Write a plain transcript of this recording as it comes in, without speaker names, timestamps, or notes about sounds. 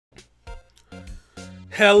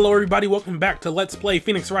Hello everybody, welcome back to Let's Play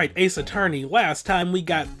Phoenix Wright Ace Attorney. Last time we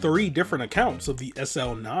got 3 different accounts of the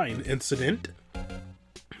SL9 incident.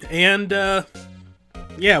 And,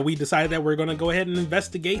 yeah, we decided that we're going to go ahead and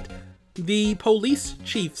investigate the police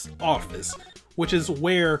chief's office, which is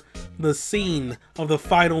where the scene of the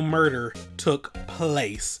final murder took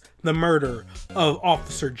place. The murder of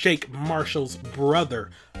Officer Jake Marshall's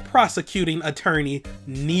brother, prosecuting attorney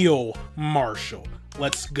Neil Marshall.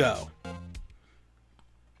 Let's go.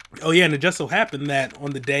 Oh yeah, and it just so happened that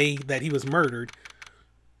on the day that he was murdered,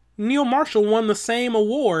 Neil Marshall won the same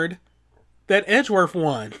award that Edgeworth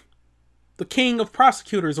won. The King of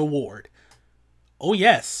Prosecutors Award. Oh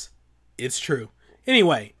yes, it's true.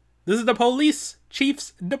 Anyway, this is the police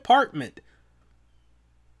chief's department.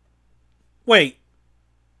 Wait.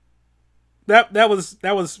 That was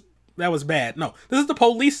bad. No, this is the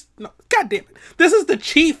police. No, God damn it. This is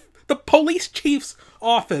the police chief's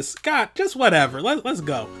office. God, just whatever. Let's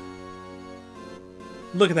go.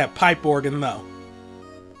 Look at that pipe organ, though.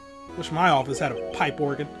 Wish my office had a pipe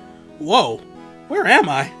organ. Whoa, where am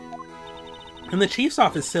I? In the chief's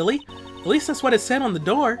office, silly. At least that's what it said on the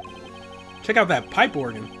door. Check out that pipe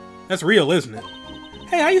organ. That's real, isn't it?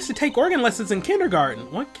 Hey, I used to take organ lessons in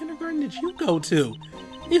kindergarten. What kindergarten did you go to?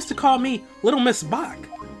 They used to call me Little Miss Bach.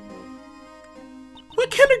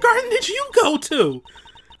 What kindergarten did you go to?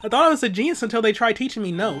 I thought I was a genius until they tried teaching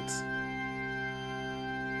me notes.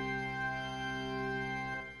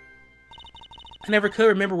 I never could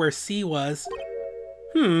remember where C was.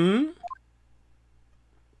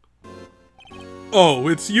 Oh,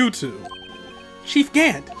 it's you two. Chief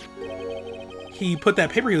Gant. He put that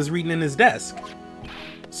paper he was reading in his desk.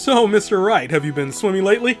 So, Mr. Wright, have you been swimming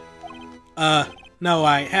lately? No,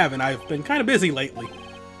 I haven't. I've been kind of busy lately.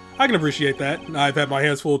 I can appreciate that. I've had my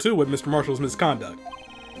hands full too with Mr. Marshall's misconduct.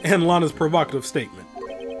 And Lana's provocative statement.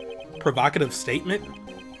 Provocative statement?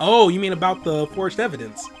 Oh, you mean about the forged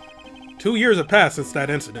evidence? 2 years have passed since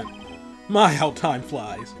that incident. My, how time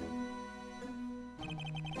flies.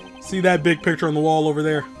 See that big picture on the wall over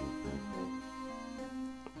there?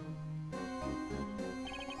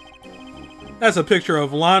 That's a picture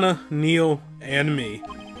of Lana, Neil, and me.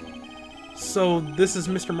 So this is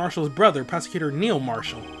Mr. Marshall's brother, Prosecutor Neil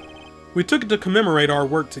Marshall. We took it to commemorate our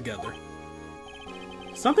work together.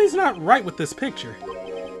 Something's not right with this picture.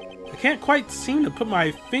 I can't quite seem to put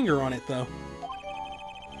my finger on it, though.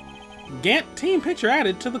 Gant team picture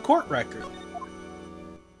added to the court record.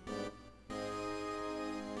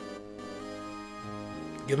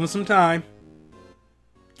 Give him some time.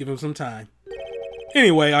 Give him some time.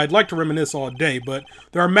 Anyway, I'd like to reminisce all day, but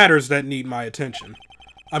there are matters that need my attention.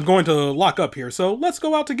 I'm going to lock up here, so let's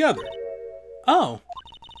go out together. Oh,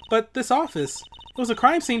 but this office, it was a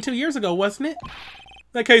crime scene 2 years ago, wasn't it?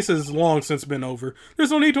 That case has long since been over.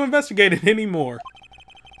 There's no need to investigate it anymore.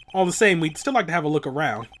 All the same, we'd still like to have a look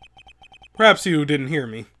around. Perhaps you didn't hear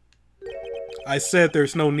me. I said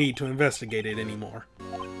there's no need to investigate it anymore.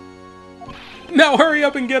 Now hurry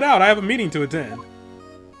up and get out. I have a meeting to attend.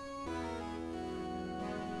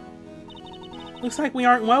 Looks like we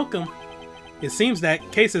aren't welcome. It seems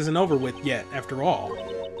that case isn't over with yet, after all.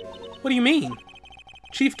 What do you mean?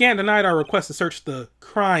 Chief Gant denied our request to search the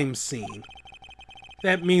crime scene.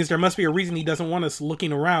 That means there must be a reason he doesn't want us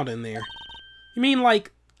looking around in there. You mean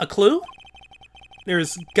like a clue?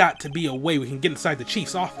 There's got to be a way we can get inside the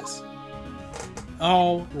chief's office.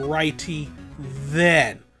 Alrighty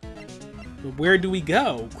then. But where do we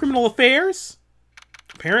go? Criminal affairs?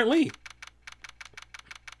 Apparently.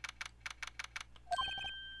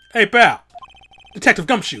 Hey pal, Detective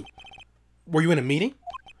Gumshoe. Were you in a meeting?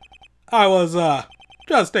 I was,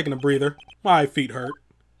 just taking a breather. My feet hurt.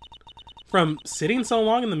 From sitting so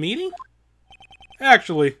long in the meeting?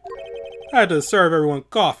 Actually, I had to serve everyone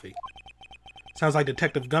coffee. Sounds like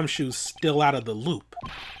Detective Gumshoe's still out of the loop.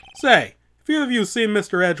 Say, have either of you seen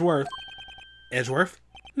Mr. Edgeworth? Edgeworth?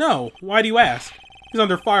 No, why do you ask? He's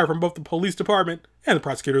under fire from both the police department and the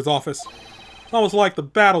prosecutor's office. Almost like the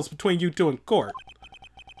battles between you two in court.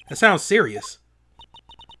 That sounds serious.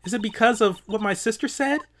 Is it because of what my sister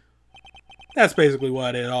said? That's basically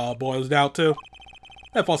what it all boils down to.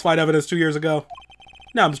 That falsified evidence 2 years ago.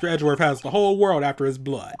 Now Mr. Edgeworth has the whole world after his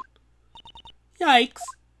blood. Yikes.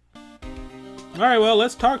 Alright, well,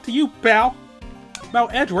 let's talk to you, pal.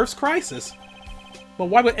 About Edgeworth's crisis. But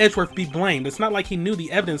why would Edgeworth be blamed? It's not like he knew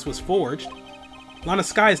the evidence was forged. Lana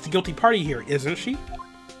Skye is the guilty party here, isn't she?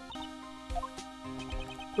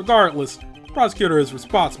 Regardless, the prosecutor is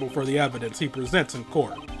responsible for the evidence he presents in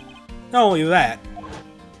court. Not only that,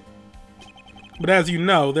 but as you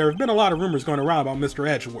know, there have been a lot of rumors going around about Mr.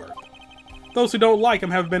 Edgeworth. Those who don't like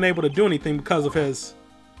him haven't been able to do anything because of his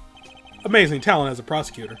amazing talent as a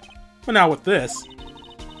prosecutor. But now with this,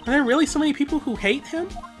 are there really so many people who hate him?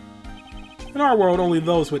 In our world, only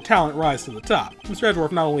those with talent rise to the top. Mr.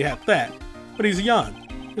 Edgeworth not only had that, but he's young.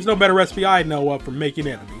 There's no better recipe I know of for making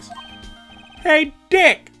enemies. Hey,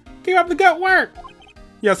 Dick! Keep up the good work!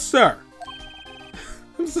 Yes, sir.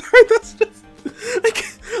 I'm sorry, that's just...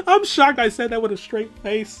 I'm shocked I said that with a straight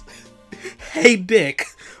face. Hey, Dick.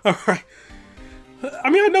 Alright. I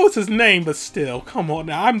mean, I know it's his name, but still. Come on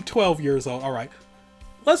now, I'm 12 years old. Alright.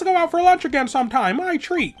 Let's go out for lunch again sometime. My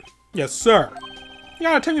treat. Yes, sir. You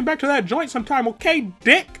gotta take me back to that joint sometime, okay,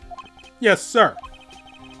 Dick? Yes, sir.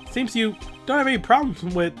 Seems you don't have any problems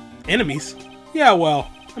with enemies. Yeah, well,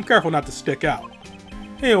 I'm careful not to stick out.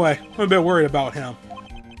 Anyway, I'm a bit worried about him.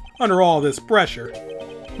 Under all this pressure,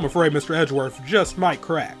 I'm afraid Mr. Edgeworth just might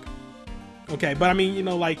crack. Okay, but I mean, you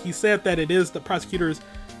know, like, he said that it is the prosecutor's,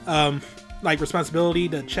 like, responsibility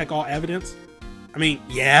to check all evidence. I mean,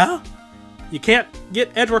 yeah? You can't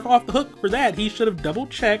get Edgeworth off the hook for that. He should have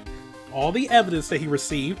double-checked all the evidence that he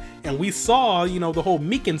received, and we saw, you know, the whole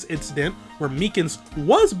Meekins incident, where Meekins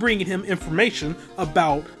was bringing him information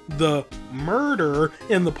about the murder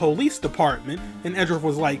in the police department, and Edgeworth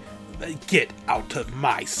was like, "Get out of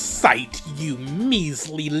my sight, you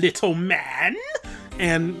measly little man!"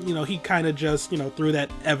 And, you know, he kind of just, you know, threw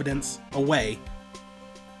that evidence away.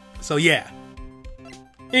 So, yeah.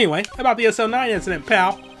 Anyway, about the SO9 incident,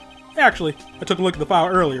 pal. Actually, I took a look at the file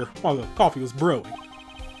earlier while the coffee was brewing.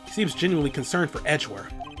 He seems genuinely concerned for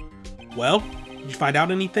Edgeworth. Well, did you find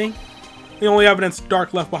out anything? The only evidence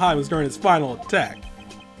Dark left behind was during his final attack.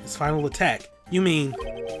 His final attack? You mean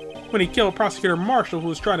when he killed Prosecutor Marshall, who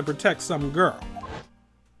was trying to protect some girl?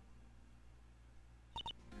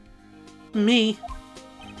 Me.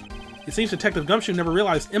 It seems Detective Gumshoe never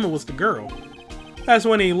realized Emma was the girl. That's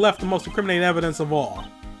when he left the most incriminating evidence of all.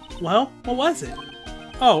 Well, what was it?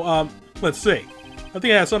 Oh, let's see. I think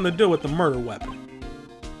it has something to do with the murder weapon.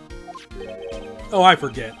 Oh, I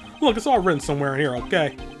forget. Look, it's all written somewhere in here,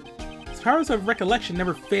 okay? His powers of recollection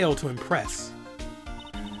never fail to impress.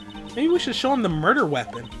 Maybe we should show him the murder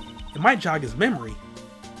weapon. It might jog his memory.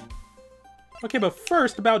 Okay, but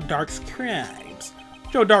first about Dark's crimes.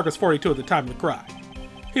 Joe Dark was 42 at the time of the crime.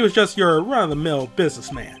 He was just your run-of-the-mill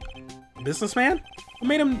businessman. A businessman? What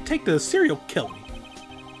made him take to serial killing?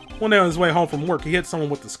 One day on his way home from work, he hit someone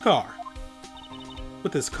with his car.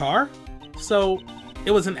 With his car? So,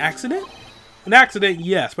 it was an accident? An accident,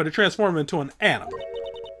 yes, but it transformed him into an animal.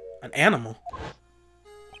 An animal?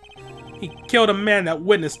 He killed a man that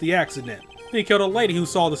witnessed the accident. Then he killed a lady who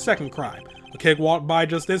saw the second crime. A kid walked by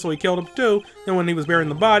just then, so he killed him too. Then when he was burying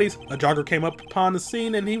the bodies, a jogger came up upon the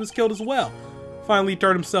scene and he was killed as well. Finally, he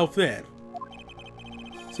turned himself in.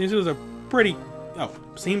 Seems he was a pretty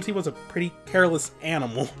careless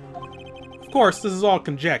animal. Of course, this is all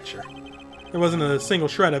conjecture. There wasn't a single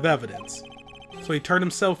shred of evidence. So he turned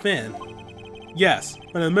himself in. Yes,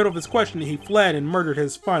 but in the middle of his questioning, he fled and murdered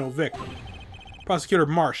his final victim, Prosecutor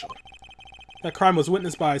Marshall. That crime was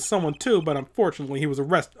witnessed by someone too, but unfortunately he was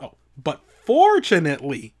arrested. Oh, but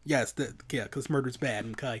fortunately! Yes, yeah, because murder's bad,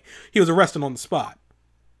 okay? He was arrested on the spot.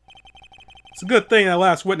 It's a good thing that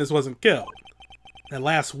last witness wasn't killed. That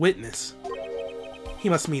last witness? He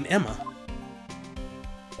must mean Emma.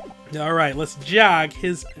 Alright, let's jog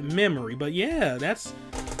his memory. But yeah, that's...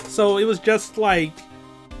 So it was just like,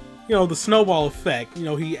 you know, the snowball effect. You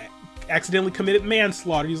know, he accidentally committed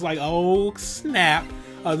manslaughter. He's like, oh, snap.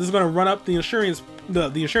 This is going to run up the insurance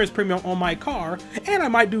premium on my car, and I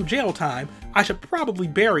might do jail time. I should probably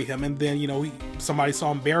bury him. And then, you know, somebody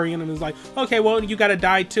saw him burying him and was like, okay, well, you gotta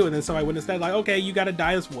die too. And then somebody witnessed that, like, okay, you gotta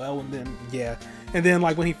die as well. And then, yeah. And then,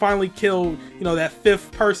 like, when he finally killed, you know, that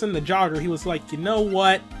fifth person, the jogger, he was like, you know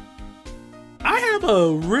what? I have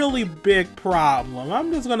a really big problem.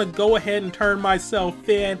 I'm just gonna go ahead and turn myself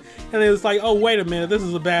in. And it was like, oh, wait a minute, this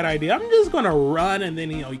is a bad idea. I'm just gonna run. And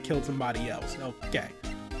then, you know, he killed somebody else. Okay.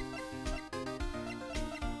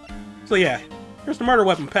 So yeah, here's the murder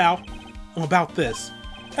weapon, pal. Oh, about this.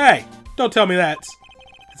 Hey, don't tell me that's...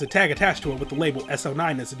 There's a tag attached to it with the label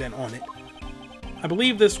SO9 incident on it. I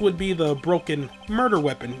believe this would be the broken murder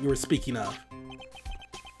weapon you were speaking of.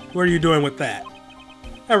 What are you doing with that?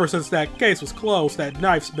 Ever since that case was closed, that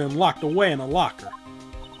knife's been locked away in a locker.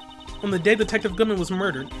 On the day Detective Goodman was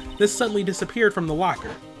murdered, this suddenly disappeared from the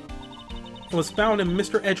locker. It was found in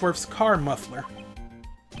Mr. Edgeworth's car muffler.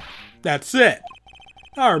 That's it!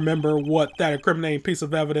 I remember what that incriminating piece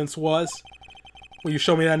of evidence was. When you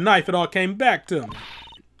showed me that knife, it all came back to me.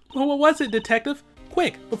 Well, what was it, Detective?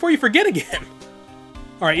 Quick, before you forget again!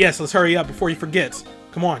 Alright, yes, let's hurry up before he forgets.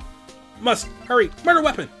 Come on. Must hurry. Murder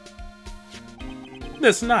weapon!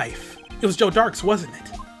 This knife. It was Joe Dark's, wasn't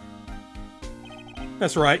it?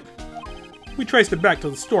 That's right. We traced it back to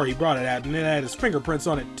the store he brought it at, and it had his fingerprints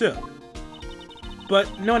on it too.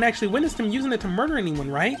 But no one actually witnessed him using it to murder anyone,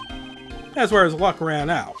 right? That's where his luck ran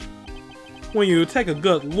out. When you take a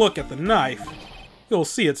good look at the knife, you'll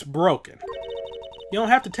see it's broken. You don't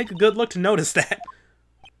have to take a good look to notice that.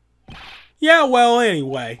 Yeah, well,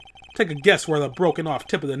 anyway, take a guess where the broken off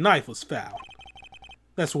tip of the knife was found.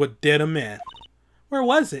 That's what did him in. Where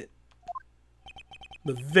was it?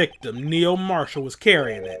 The victim, Neil Marshall, was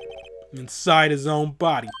carrying it. Inside his own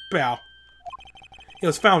body, pal. It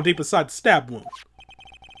was found deep inside the stab wound.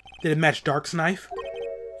 Did it match Dark's knife?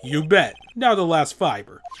 You bet. Down to the last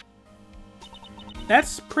fiber.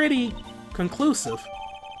 That's pretty conclusive.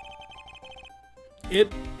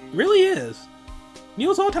 It really is.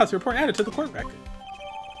 Neil's autopsy report added to the court record.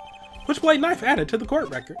 Switchblade knife added to the court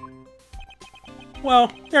record.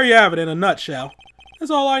 Well, there you have it in a nutshell.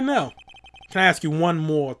 That's all I know. Can I ask you one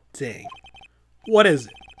more thing? What is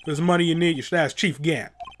it? If there's money you need, you should ask Chief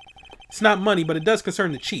Gant. It's not money, but it does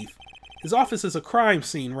concern the chief. His office is a crime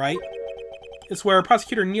scene, right? It's where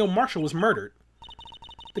Prosecutor Neil Marshall was murdered.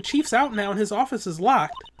 The chief's out now and his office is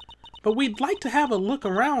locked, but we'd like to have a look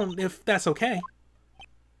around if that's okay.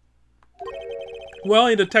 Well,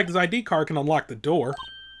 a detective's ID card can unlock the door.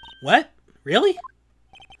 What? Really?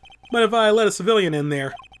 But if I let a civilian in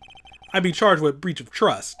there, I'd be charged with breach of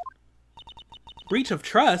trust. Breach of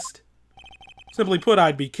trust? Simply put,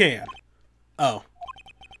 I'd be canned. Oh.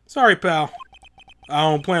 Sorry, pal. I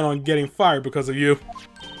don't plan on getting fired because of you.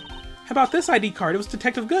 How about this ID card? It was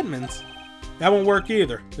Detective Goodman's. That won't work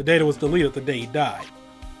either. The data was deleted the day he died.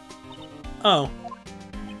 Oh.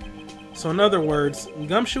 So in other words,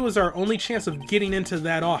 Gumshoe is our only chance of getting into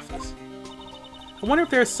that office. I wonder if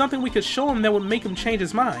there's something we could show him that would make him change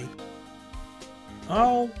his mind.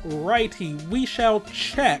 Alrighty, we shall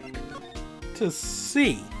check to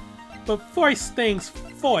see. But first things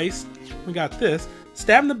first, we got this.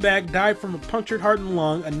 Stabbed in the back, died from a punctured heart and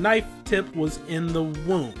lung. A knife tip was in the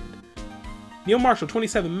wound. Neil Marshall,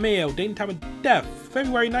 27, male, date and time of death,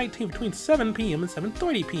 February 19th, between 7 p.m. and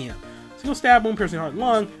 7:30 p.m. Single stab wound, piercing heart and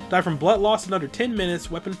lung, died from blood loss in under 10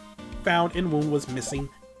 minutes. Weapon found in wound was missing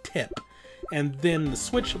tip. And then the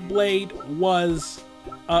switchblade was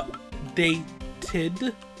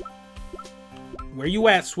updated. Where you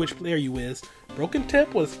at, switchblade? There you is. Broken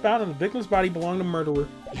tip was found in the victim's body, belonging to murderer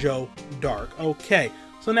Joe Dark. Okay,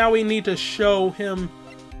 so now we need to show him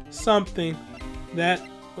something that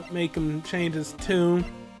would make him change his tune.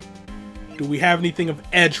 Do we have anything of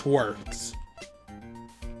Edgeworth's?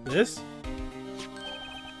 This?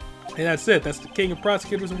 Hey, that's it. That's the King of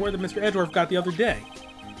Prosecutors award that Mr. Edgeworth got the other day.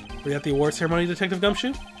 Were you at the award ceremony, Detective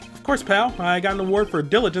Gumshoe? Of course, pal. I got an award for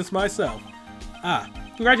diligence myself. Ah,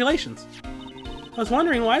 congratulations. I was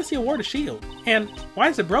wondering, why is the award a shield? And why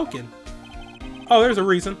is it broken? Oh, there's a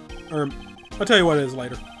reason. Or, I'll tell you what it is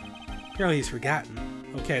later. Apparently he's forgotten.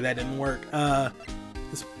 Okay, that didn't work.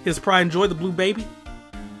 His pride enjoy the blue baby?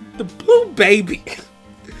 The blue baby!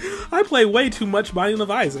 I play way too much Binding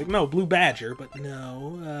of Isaac. No, Blue Badger, but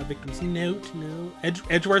no. Victim's note, no.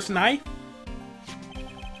 Edgeworth's knife?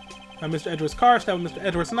 Mr. Edgeworth's car, stab with Mr.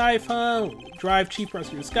 Edgeworth's knife, huh? Drive Chief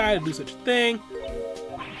Prosecutor Sky to do such a thing.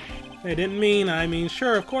 They didn't mean, I mean,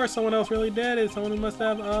 sure, of course, someone else really did it. Someone who must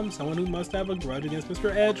have a grudge against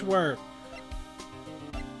Mr. Edgeworth.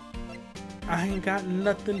 I ain't got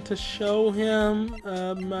nothing to show him.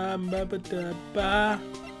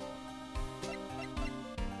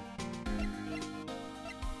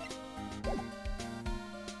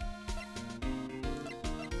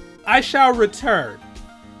 I shall return,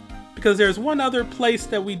 because there's one other place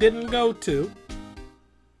that we didn't go to.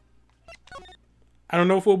 I don't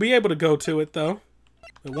know if we'll be able to go to it, though.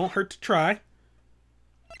 It won't hurt to try.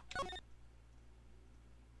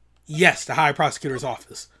 Yes, the High Prosecutor's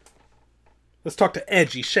office. Let's talk to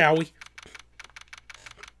Edgy, shall we?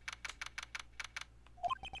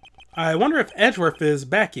 I wonder if Edgeworth is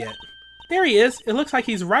back yet. There he is. It looks like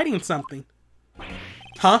he's writing something.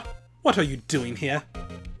 Huh? What are you doing here?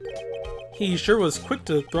 He sure was quick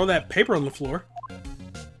to throw that paper on the floor.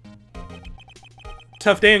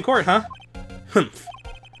 Tough day in court, huh? Humph.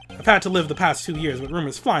 I've had to live the past 2 years with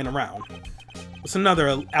rumors flying around. What's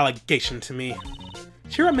another allegation to me?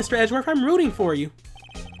 Cheer up, Mr. Edgeworth. I'm rooting for you.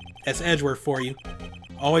 That's Edgeworth for you.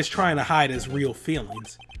 Always trying to hide his real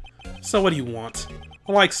feelings. So what do you want?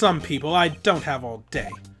 Unlike some people, I don't have all day.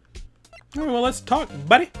 Alright, well, let's talk,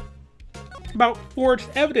 buddy. About forged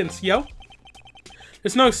evidence, yo.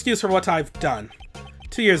 There's no excuse for what I've done.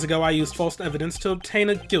 2 years ago, I used false evidence to obtain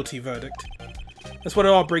a guilty verdict. That's what it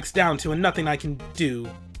all breaks down to, and nothing I do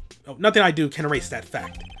can erase that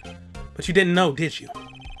fact. But you didn't know, did you?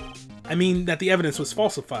 I mean that the evidence was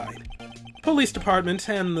falsified. The police department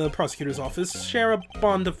and the prosecutor's office share a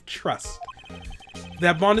bond of trust. If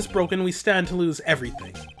that bond is broken, we stand to lose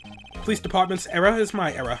everything. The police department's error is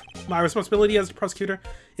my error. My responsibility as the prosecutor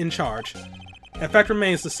in charge. That fact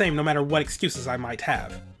remains the same no matter what excuses I might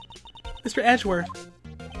have. Mr. Edgeworth,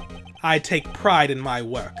 I take pride in my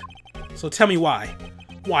work. So tell me why.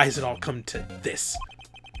 Why has it all come to this?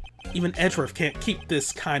 Even Edgeworth can't keep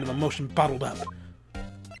this kind of emotion bottled up.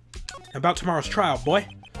 About tomorrow's trial, boy.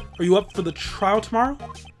 Are you up for the trial tomorrow?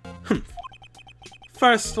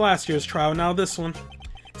 First last year's trial, now this one.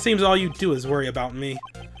 It seems all you do is worry about me.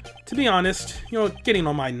 To be honest, you're getting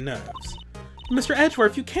on my nerves. Mr.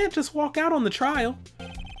 Edgeworth, you can't just walk out on the trial.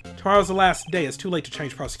 Tomorrow's the last day. It's too late to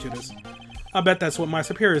change prosecutors. I bet that's what my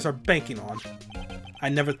superiors are banking on. I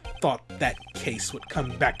never thought that case would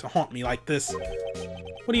come back to haunt me like this.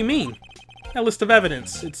 What do you mean? That list of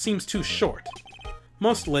evidence, it seems too short.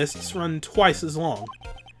 Most lists run twice as long.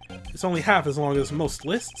 It's only half as long as most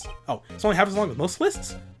lists? Oh, it's only half as long as most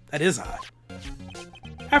lists? That is odd.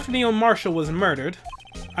 After Neil Marshall was murdered,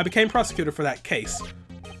 I became prosecutor for that case.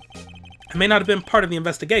 I may not have been part of the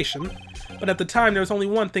investigation, but at the time there was only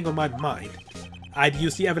one thing on my mind. I'd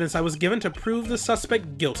use the evidence I was given to prove the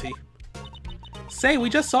suspect guilty. Say, we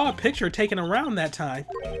just saw a picture taken around that time.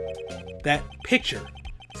 That picture.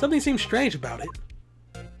 Something seems strange about it.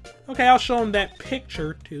 Okay, I'll show him that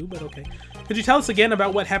picture too, but okay. Could you tell us again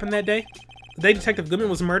about what happened that day? The day Detective Gumshoe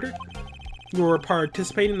was murdered? You were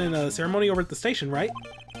participating in a ceremony over at the station, right?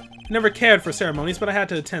 I never cared for ceremonies, but I had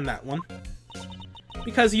to attend that one.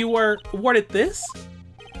 Because you were awarded this?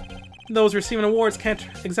 Those receiving awards can't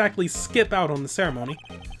exactly skip out on the ceremony.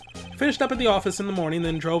 I finished up at the office in the morning,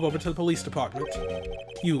 then drove over to the police department.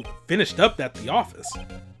 You finished up at the office?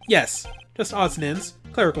 Yes, just odds and ends,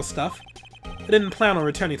 clerical stuff. I didn't plan on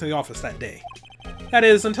returning to the office that day. That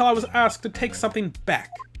is, until I was asked to take something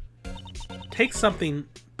back. Take something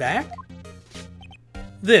back?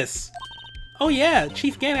 This. Oh yeah,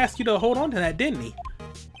 Chief Gann asked you to hold on to that, didn't he?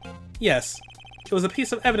 Yes. It was a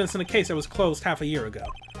piece of evidence in a case that was closed half a year ago.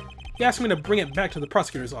 He asked me to bring it back to the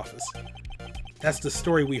prosecutor's office. That's the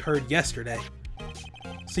story we heard yesterday.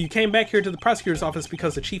 So you came back here to the prosecutor's office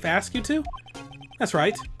because the chief asked you to? That's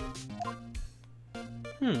right.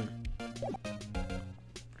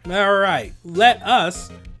 Alright, let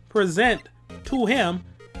us present to him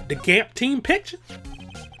the Gamp team picture.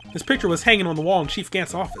 This picture was hanging on the wall in Chief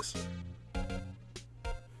Gant's office.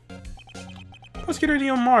 Prosecutor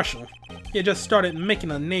Neil Marshall. He had just started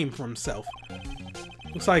making a name for himself.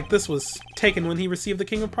 Looks like this was taken when he received the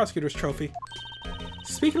King of Prosecutors trophy.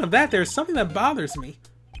 Speaking of that, there's something that bothers me.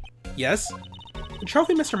 Yes? The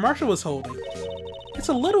trophy Mr. Marshall was holding. It's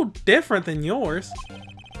a little different than yours.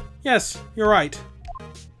 Yes, you're right.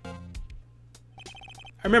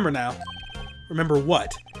 I remember now. Remember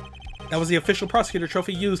what? That was the official prosecutor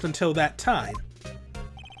trophy used until that time.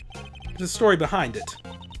 There's a story behind it.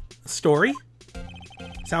 A story?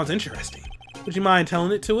 Sounds interesting. Would you mind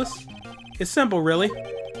telling it to us? It's simple, really.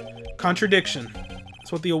 Contradiction.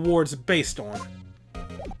 That's what the award's based on.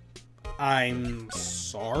 I'm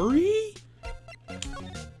sorry?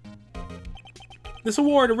 This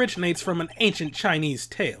award originates from an ancient Chinese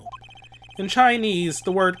tale. In Chinese,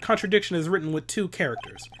 the word contradiction is written with two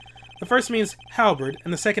characters. The first means halberd,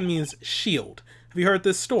 and the second means shield. Have you heard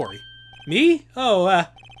this story? Me? Oh,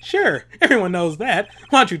 sure. Everyone knows that.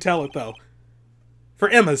 Why don't you tell it, though? For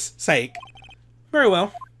Emma's sake. Very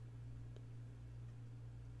well.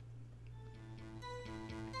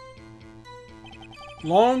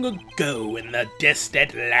 Long ago in the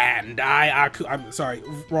distant land, I'm sorry,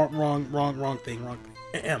 wrong thing.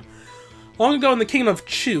 Long ago in the kingdom of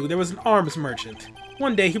Chu, there was an arms merchant.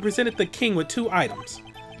 One day he presented the king with two items.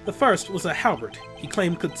 The first was a halberd he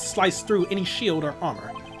claimed could slice through any shield or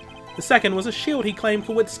armor. The second was a shield he claimed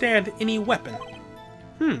could withstand any weapon.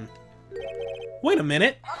 Wait a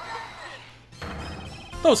minute.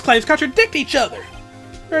 Those claims contradict each other!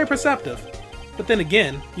 Very perceptive. But then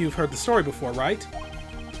again, you've heard the story before, right?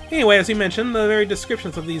 Anyway, as you mentioned, the very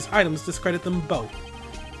descriptions of these items discredit them both.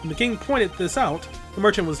 When the king pointed this out, the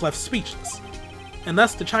merchant was left speechless. And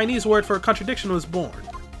thus the Chinese word for contradiction was born.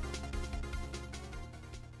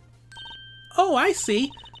 Oh, I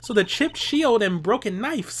see. So the chipped shield and broken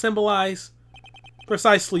knife symbolize...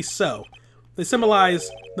 Precisely so. They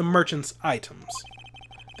symbolize the merchant's items.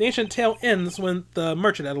 The ancient tale ends with the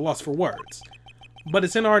merchant at a loss for words. But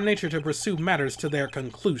it's in our nature to pursue matters to their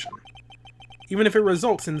conclusion. Even if it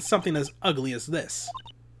results in something as ugly as this.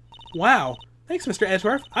 Wow. Thanks, Mr.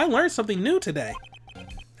 Edgeworth. I learned something new today.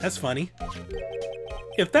 That's funny.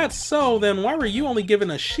 If that's so, then why were you only given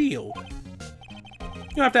a shield?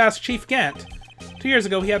 You'll have to ask Chief Gant. 2 years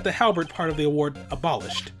ago, he had the halberd part of the award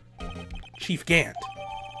abolished. Chief Gant.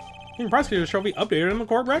 Even prosecutor's trophy updated in the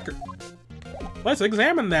court record. Let's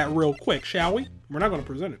examine that real quick, shall we? We're not going to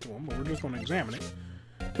present it to him, but we're just going to examine it.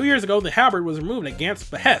 2 years ago, the halberd was removed at Gant's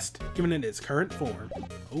behest, giving it its current form.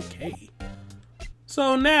 Okay.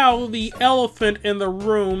 So now, the elephant in the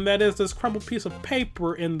room, that is this crumpled piece of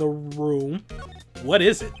paper in the room. What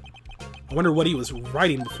is it? I wonder what he was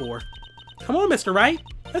writing before. Come on, Mr. Wright.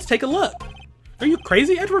 Let's take a look. Are you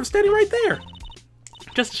crazy? Edward's standing right there.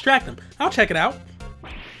 Just distract him. I'll check it out.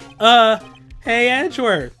 Hey,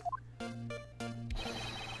 Edgeworth.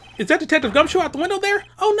 Is that Detective Gumshoe out the window there?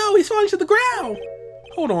 Oh no, he's falling to the ground.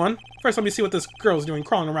 Hold on. First, let me see what this girl's doing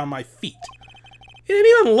crawling around my feet. He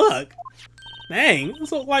didn't even look. Dang.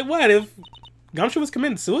 So, like, what? If Gumshoe was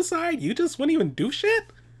committing suicide, you just wouldn't even do shit?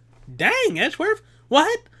 Dang, Edgeworth.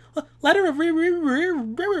 What? Letter of If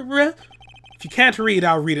you can't read,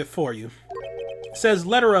 I'll read it for you. It says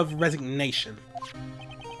letter of resignation.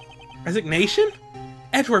 Resignation?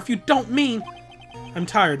 Edgeworth, you don't mean... I'm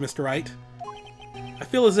tired, Mr. Wright. I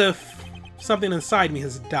feel as if something inside me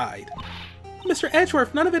has died. Mr.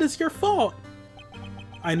 Edgeworth, none of it is your fault.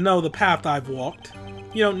 I know the path I've walked.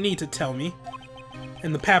 You don't need to tell me.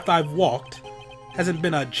 And the path I've walked hasn't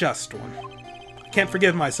been a just one. I can't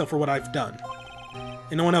forgive myself for what I've done.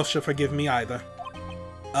 And no one else should forgive me either.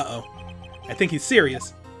 Uh-oh. I think he's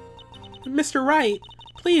serious. Mr. Wright,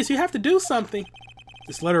 please, you have to do something.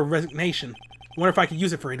 This letter of resignation. I wonder if I could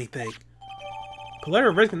use it for anything. Put letter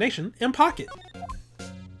of resignation in pocket.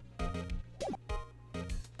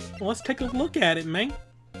 Well, let's take a look at it, man.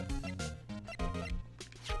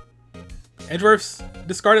 Edgeworth's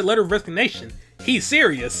discarded letter of resignation. He's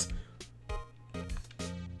serious.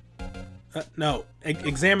 No.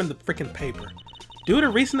 Examine the freaking paper. Due to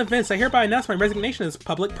recent events, I hereby announce my resignation as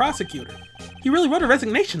public prosecutor. He really wrote a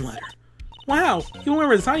resignation letter. Wow, even when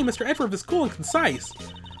resigning, Mr. Edgeworth is cool and concise.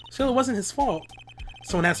 Still, it wasn't his fault.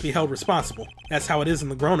 Someone has to be held responsible. That's how it is in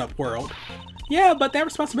the grown-up world. Yeah, but that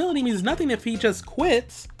responsibility means nothing if he just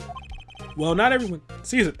quits. Well, not everyone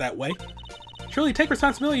sees it that way. Surely take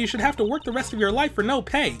responsibility, you should have to work the rest of your life for no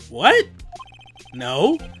pay. What?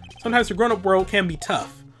 No. Sometimes the grown-up world can be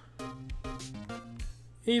tough.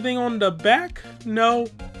 Anything on the back? No.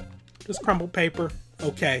 Just crumpled paper.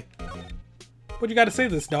 Okay. What you gotta say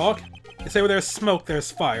to this, dog? They say where there's smoke,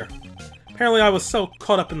 there's fire. Apparently I was so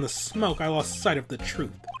caught up in the smoke I lost sight of the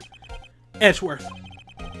truth. Edgeworth.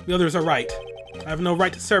 The others are right. I have no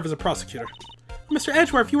right to serve as a prosecutor. Mr.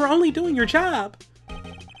 Edgeworth, you were only doing your job.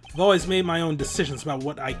 I've always made my own decisions about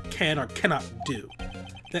what I can or cannot do.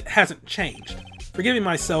 That hasn't changed. Forgiving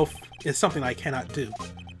myself is something I cannot do.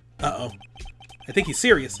 Uh-oh. I think he's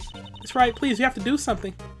serious. That's right, please, you have to do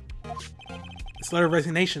something. This letter of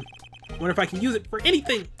resignation. I wonder if I can use it for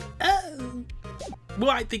anything. Well,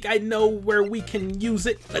 I think I know where we can use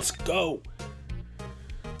it. Let's go.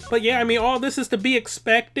 But yeah, I mean, all this is to be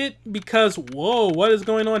expected because, whoa, what is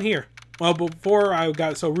going on here? Well, before I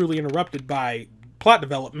got so rudely interrupted by plot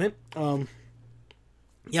development,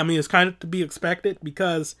 yeah, I mean, it's kind of to be expected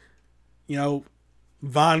because, you know,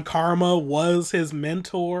 Von Karma was his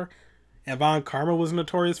mentor, and Von Karma was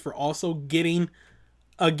notorious for also getting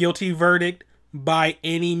a guilty verdict by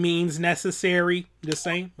any means necessary. Just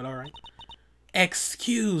saying, but alright.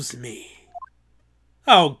 Excuse me.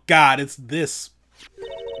 Oh god, it's this.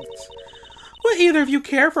 Would either of you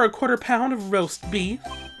care for a quarter pound of roast beef?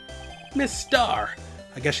 Miss Starr.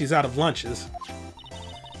 I guess she's out of lunches.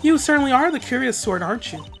 You certainly are the curious sort,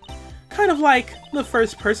 aren't you? Kind of like the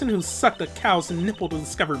first person who sucked a cow's nipple to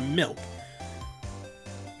discover milk.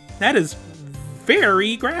 That is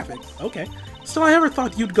very graphic. Okay. Still, I never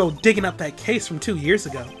thought you'd go digging up that case from 2 years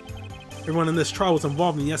ago. Everyone in this trial was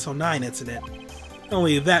involved in the SO9 incident. Not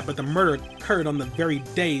only that, but the murder occurred on the very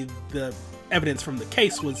day the evidence from the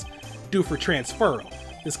case was due for transferal.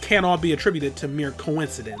 This can't all be attributed to mere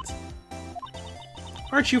coincidence.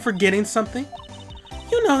 Aren't you forgetting something?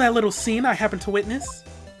 You know that little scene I happened to witness?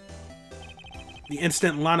 The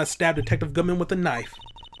instant Lana stabbed Detective Gumshoe with a knife.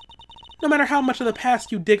 No matter how much of the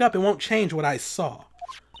past you dig up, it won't change what I saw.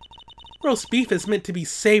 Roast beef is meant to be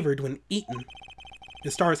savored when eaten.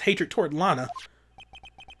 It stars hatred toward Lana.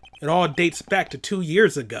 It all dates back to 2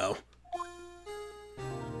 years ago.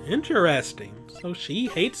 Interesting. So she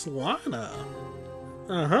hates Lana.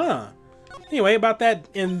 Uh-huh. Anyway, about that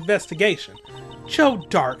investigation. Joe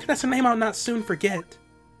Dark. That's a name I'll not soon forget.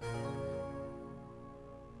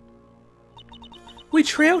 We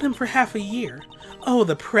trailed him for half a year. Oh,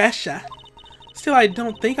 the pressure. Still, I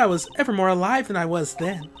don't think I was ever more alive than I was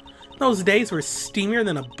then. Those days were steamier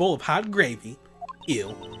than a bowl of hot gravy.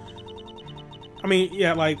 Ew. I mean,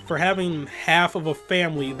 yeah, like, for having half of a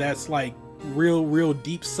family that's, like, real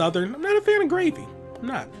deep Southern, I'm not a fan of gravy. I'm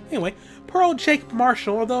not. Anyway, poor old Jake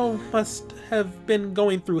Marshall, although must have been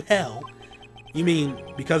going through hell. You mean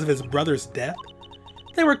because of his brother's death?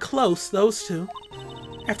 They were close, those two.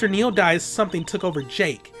 After Neil died, something took over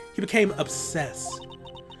Jake. He became obsessed.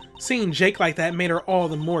 Seeing Jake like that made her all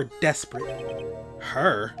the more desperate.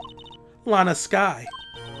 Her? Lana Skye.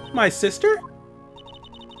 My sister?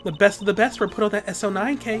 The best of the best were put on that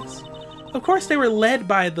SO9 case. Of course, they were led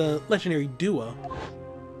by the legendary duo.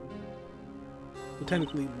 Well,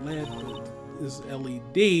 technically led is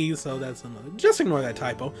LED, so that's another. Just ignore that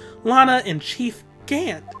typo. Lana and Chief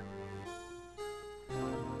Gant.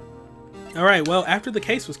 Alright, well, after the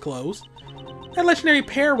case was closed, that legendary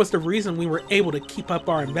pair was the reason we were able to keep up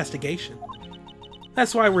our investigation.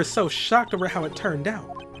 That's why we're so shocked over how it turned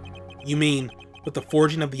out. You mean, with the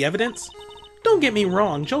forging of the evidence? Don't get me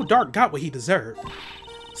wrong, Joe Dark got what he deserved.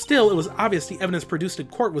 Still, it was obvious the evidence produced in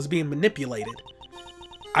court was being manipulated.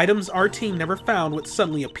 Items our team never found would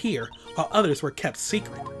suddenly appear, while others were kept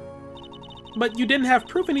secret. But you didn't have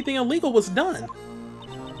proof anything illegal was done.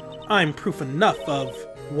 I'm proof enough of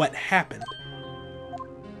what happened.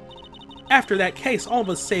 After that case, all of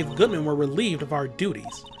us save Goodman were relieved of our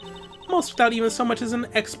duties, most without even so much as an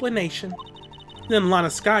explanation. Then Lana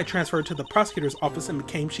Skye transferred to the prosecutor's office and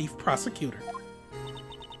became chief prosecutor.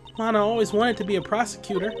 Lana always wanted to be a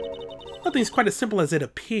prosecutor. Nothing's quite as simple as it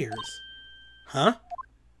appears. Huh?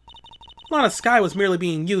 Lana Skye was merely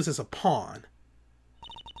being used as a pawn.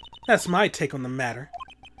 That's my take on the matter.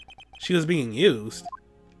 She was being used.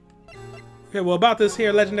 Okay, well, about this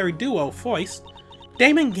here legendary duo, Foist,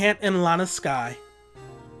 Damon Gant and Lana Skye.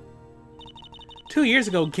 2 years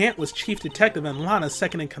ago, Gant was chief detective and Lana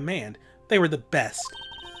second in command. They were the best.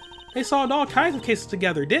 They solved all kinds of cases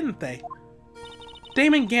together, didn't they?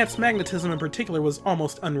 Damon Gant's magnetism in particular was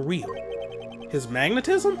almost unreal. His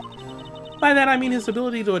magnetism? By that I mean his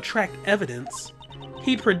ability to attract evidence.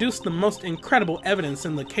 He'd produced the most incredible evidence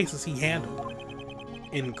in the cases he handled.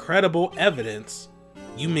 Incredible evidence?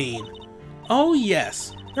 You mean... Oh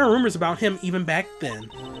yes, there are rumors about him even back then.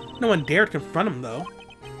 No one dared confront him though.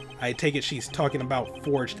 I take it she's talking about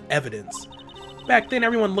forged evidence. Back then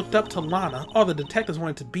everyone looked up to Lana, all the detectives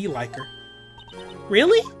wanted to be like her.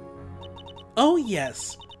 Really? Oh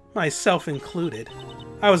yes, myself included.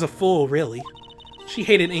 I was a fool, really. She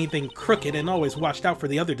hated anything crooked and always watched out for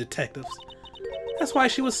the other detectives. That's why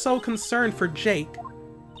she was so concerned for Jake.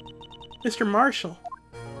 Mr. Marshall.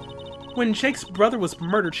 When Jake's brother was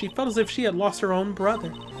murdered, she felt as if she had lost her own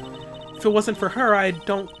brother. If it wasn't for her, I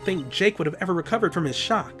don't think Jake would have ever recovered from his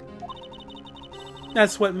shock.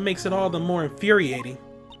 That's what makes it all the more infuriating.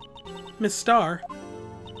 Miss Starr.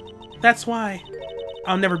 That's why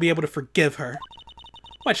I'll never be able to forgive her.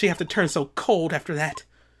 Why'd she have to turn so cold after that?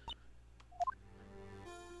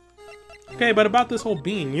 Okay, but about this whole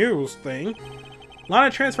being used thing,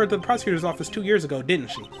 Lana transferred to the prosecutor's office 2 years ago, didn't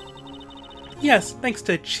she? Yes, thanks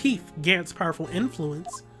to Chief Gant's powerful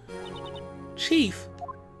influence. Chief?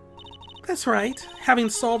 That's right.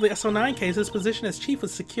 Having solved the SO9 case, his position as chief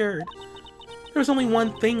was secured. There was only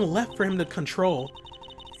one thing left for him to control,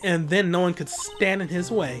 and then no one could stand in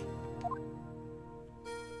his way.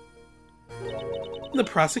 The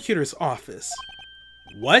prosecutor's office.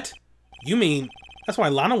 What? You mean that's why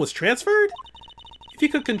Lana was transferred? If he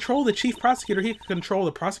could control the chief prosecutor, he could control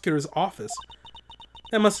the prosecutor's office.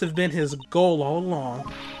 That must have been his goal all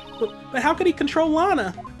along. But how could he control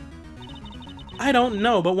Lana? I don't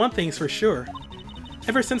know, but one thing's for sure.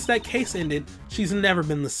 Ever since that case ended, she's never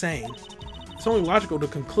been the same. It's only logical to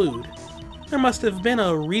conclude. There must have been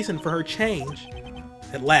a reason for her change.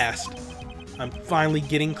 At last, I'm finally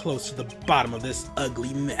getting close to the bottom of this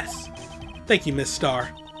ugly mess. Thank you, Miss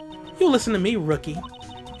Starr. You listen to me, rookie.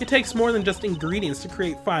 It takes more than just ingredients to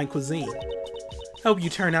create fine cuisine. I hope you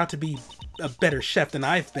turn out to be a better chef than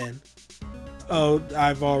I've been. Oh,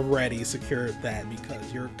 I've already secured that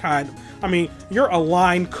because you're you're a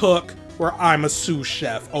line cook where I'm a sous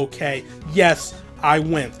chef, okay? Yes, I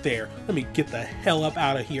went there. Let me get the hell up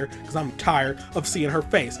out of here because I'm tired of seeing her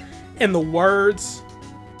face. In the words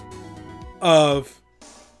of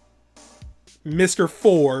Mr.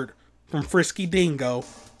 Ford from Frisky Dingo.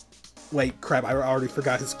 Wait, crap, I already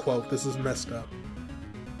forgot his quote. This is messed up.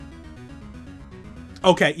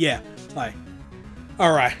 Okay, yeah, like,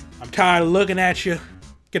 alright, I'm tired of looking at you.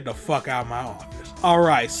 Get the fuck out of my office.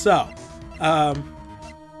 Alright, so,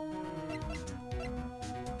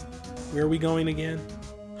 where are we going again?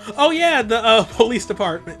 Oh yeah, the police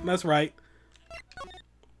department. That's right.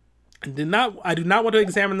 I do not want to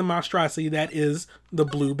examine the monstrosity that is the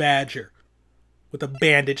Blue Badger. with a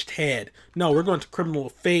bandaged head. No, we're going to criminal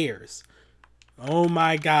affairs. Oh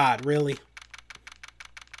my god, really?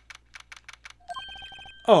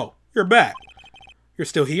 Oh, you're back. You're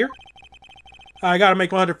still here? I gotta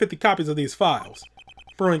make 150 copies of these files.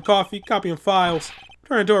 Brewing coffee, copying files,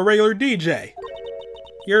 turn into a regular DJ.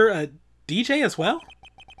 You're a DJ as well?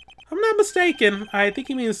 If I'm not mistaken, I think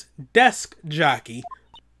he means desk jockey.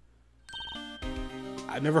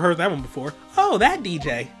 I've never heard that one before. Oh, that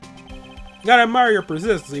DJ. You gotta admire your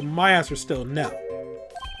persistency. My answer's still no.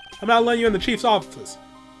 I'm not letting you in the chief's office.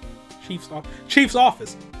 Chief's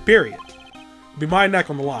office, period. It'll be my neck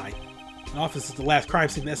on the line. The office is the last crime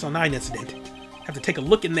scene of the SL9 incident. Have to take a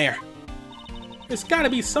look in there. There's gotta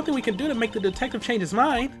be something we can do to make the detective change his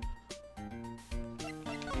mind.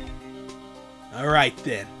 Alright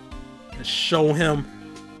then. Let's show him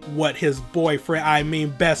what his boyfriend, I mean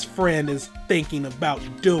best friend, is thinking about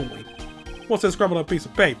doing. What's that scrambled up piece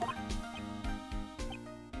of paper?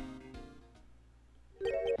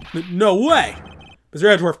 No way! Mr.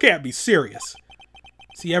 Edgeworth can't be serious.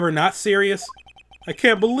 Is he ever not serious? I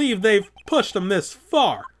can't believe they've pushed him this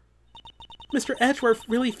far. Mr. Edgeworth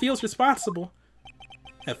really feels responsible.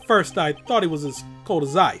 At first, I thought he was as cold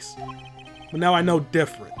as ice. But now I know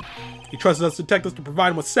different. He trusted us detectives to provide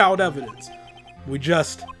him with sound evidence. We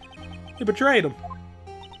betrayed him.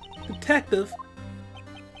 Detective?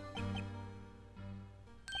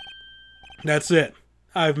 That's it.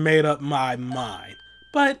 I've made up my mind.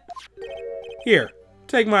 But, here,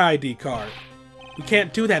 take my ID card. We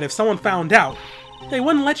can't do that if someone found out. They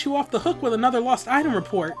wouldn't let you off the hook with another lost item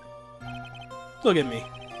report. Look at me.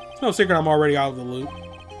 It's no secret I'm already out of the loop.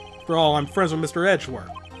 After all, I'm friends with Mr. Edgeworth.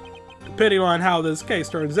 Depending on how this case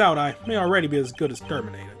turns out, I may already be as good as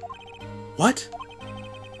terminated. What?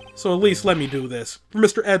 So at least let me do this, for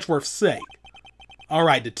Mr. Edgeworth's sake.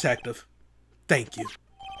 Alright, detective. Thank you.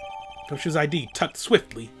 Gumshoe's ID tucked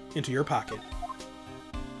swiftly into your pocket.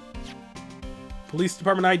 Police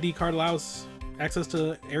Department ID card allows access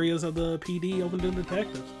to areas of the PD open to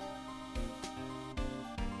detectives.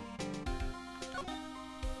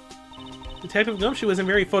 Detective Gumshoe isn't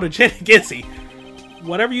very photogenic, is he?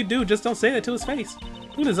 Whatever you do, just don't say that to his face.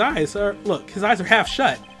 Look at his eyes. Look, his eyes are half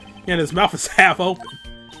shut, and his mouth is half open.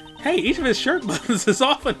 Hey, each of his shirt buttons is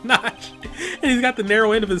off a notch, and he's got the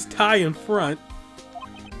narrow end of his tie in front.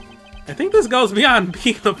 I think this goes beyond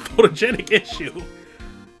being a photogenic issue.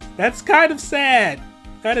 That's kind of sad.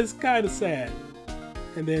 That is kind of sad.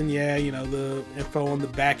 And then, yeah, you know, the info on the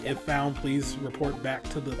back, if found, please report back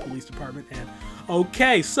to the police department. And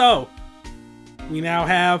okay, so we now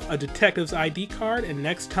have a detective's ID card, and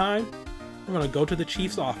next time we're going to go to the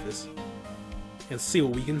chief's office and see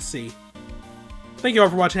what we can see. Thank you all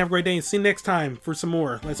for watching. Have a great day, and see you next time for some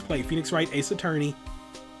more Let's Play Phoenix Wright Ace Attorney.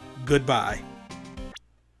 Goodbye.